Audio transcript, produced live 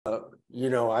you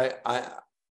know,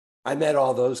 I met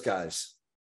all those guys.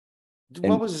 What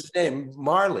And was his name?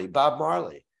 Marley, Bob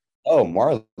Marley. oh,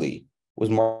 Marley. Was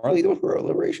Marley the one for a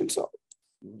liberation song?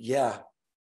 Yeah,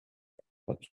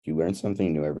 Look, you learn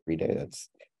something new every day. That's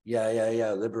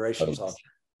yeah. Liberation song.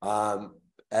 amazing.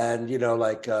 And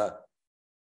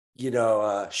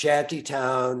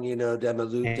Shantytown,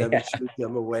 Demalu, Demichu,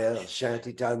 Demawale,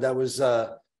 Shantytown. That was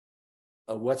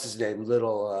what's his name?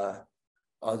 Little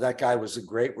oh, that guy was a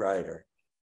great writer.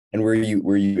 And were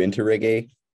you into reggae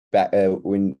back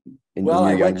when in Well,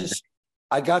 your younger?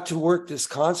 I got to work this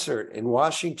concert in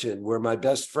Washington where my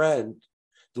best friend,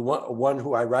 the one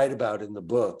who I write about in the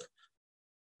book,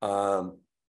 um,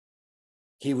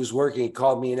 he was working. He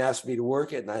called me and asked me to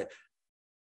work it, and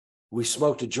we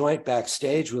smoked a joint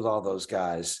backstage with all those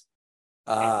guys.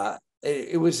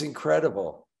 It was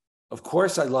incredible. Of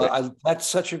course, that's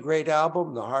such a great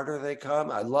album. The Harder They Come.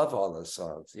 I love all those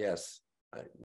songs. Yes.